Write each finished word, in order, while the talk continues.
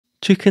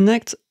To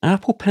connect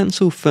Apple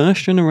Pencil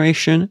first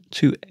generation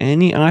to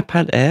any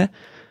iPad Air,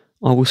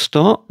 I will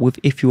start with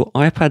if your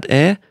iPad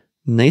Air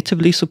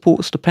natively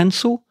supports the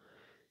pencil.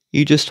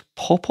 You just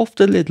pop off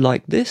the lid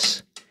like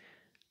this,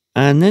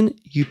 and then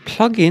you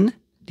plug in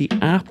the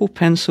Apple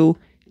Pencil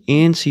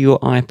into your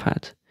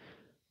iPad.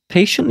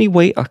 Patiently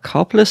wait a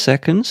couple of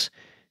seconds.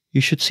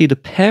 You should see the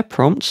pair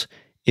prompt.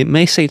 It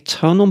may say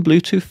turn on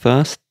Bluetooth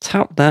first.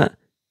 Tap that,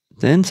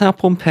 then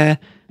tap on pair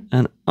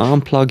and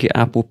unplug your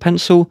Apple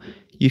Pencil.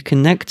 You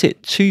connect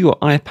it to your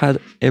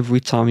iPad every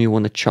time you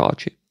want to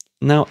charge it.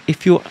 Now,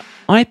 if your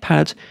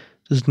iPad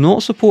does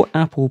not support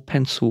Apple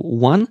Pencil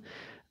 1,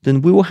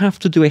 then we will have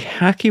to do a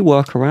hacky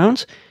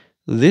workaround.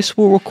 This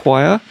will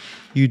require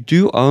you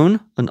do own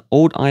an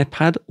old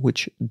iPad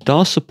which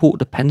does support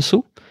the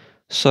pencil.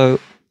 So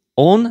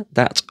on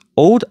that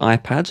old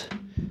iPad,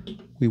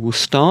 we will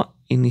start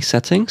in the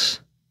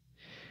settings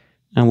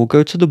and we'll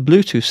go to the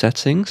Bluetooth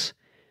settings.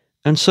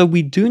 And so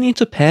we do need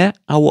to pair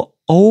our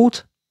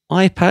old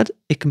iPad.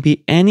 It can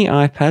be any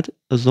iPad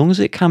as long as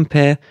it can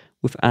pair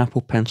with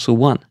Apple Pencil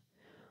 1.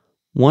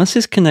 Once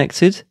it's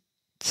connected,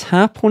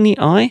 tap on the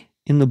eye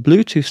in the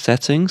Bluetooth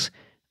settings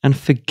and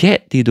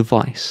forget the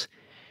device.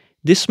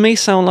 This may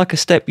sound like a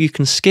step you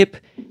can skip.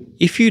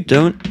 If you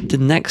don't, the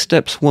next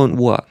steps won't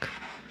work.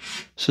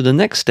 So the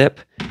next step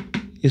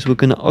is we're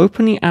going to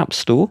open the App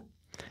Store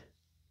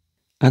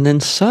and then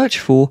search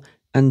for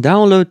and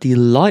download the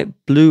Light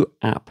Blue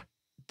app.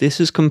 This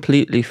is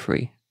completely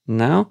free.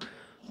 Now,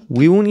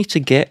 we will need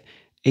to get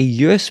a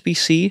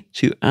USB-C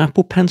to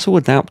Apple Pencil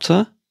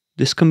adapter.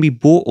 This can be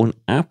bought on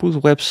Apple's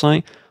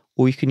website,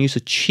 or you can use a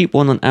cheap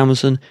one on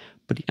Amazon,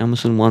 but the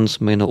Amazon ones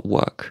may not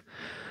work.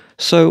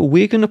 So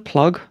we're going to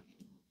plug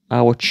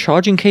our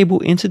charging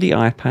cable into the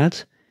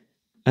iPad,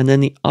 and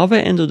then the other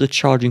end of the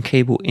charging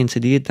cable into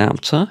the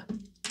adapter.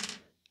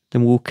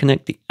 Then we'll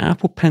connect the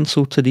Apple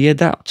Pencil to the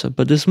adapter,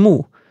 but there's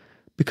more,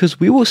 because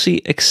we will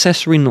see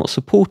accessory not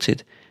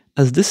supported,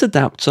 as this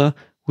adapter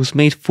was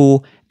made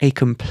for a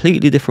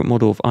completely different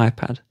model of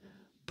iPad.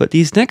 But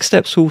these next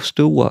steps will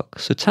still work.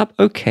 So tap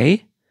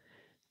OK,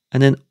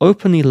 and then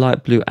open the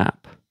Light Blue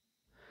app.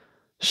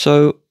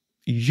 So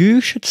you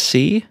should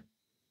see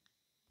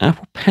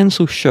Apple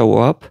Pencil show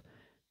up,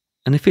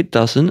 and if it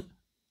doesn't,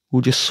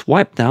 we'll just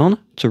swipe down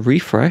to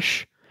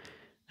refresh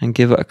and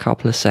give it a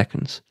couple of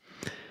seconds.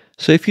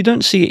 So if you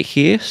don't see it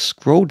here,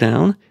 scroll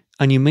down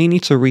and you may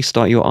need to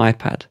restart your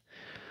iPad.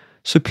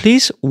 So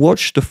please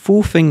watch the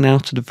full thing now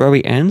to the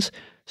very end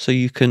so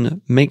you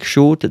can make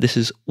sure that this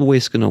is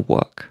always going to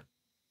work.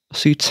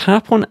 So you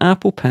tap on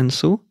Apple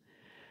Pencil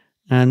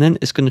and then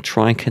it's going to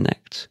try and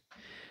connect.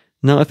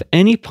 Now, if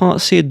any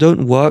parts here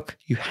don't work,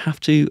 you have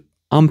to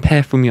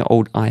unpair from your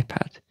old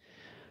iPad.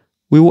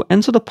 We will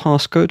enter the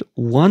passcode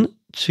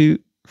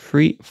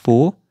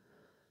 1234.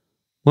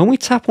 When we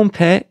tap on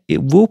pair,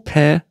 it will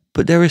pair,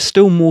 but there is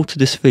still more to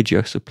this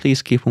video, so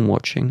please keep on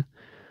watching.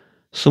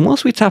 So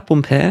once we tap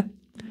on pair,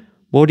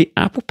 well, the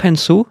Apple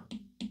Pencil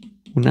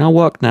will now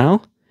work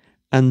now,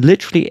 and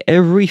literally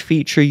every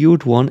feature you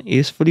would want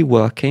is fully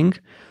working.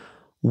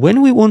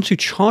 When we want to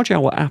charge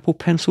our Apple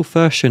Pencil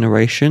first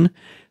generation,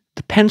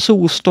 the pencil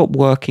will stop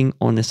working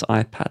on this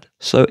iPad.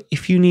 So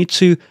if you need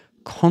to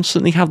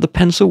constantly have the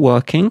pencil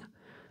working,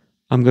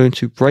 I'm going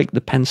to break the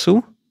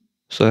pencil.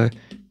 So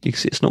you can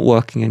see it's not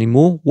working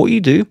anymore. What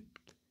you do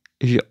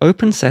is you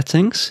open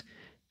settings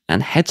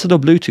and head to the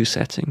Bluetooth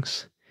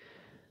settings.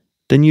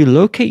 Then you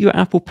locate your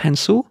Apple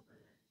Pencil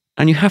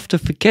and you have to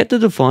forget the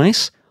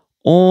device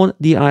on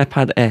the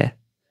iPad Air.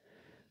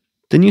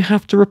 Then you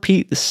have to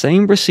repeat the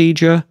same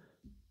procedure,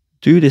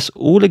 do this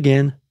all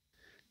again,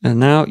 and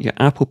now your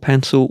Apple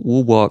Pencil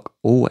will work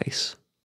always.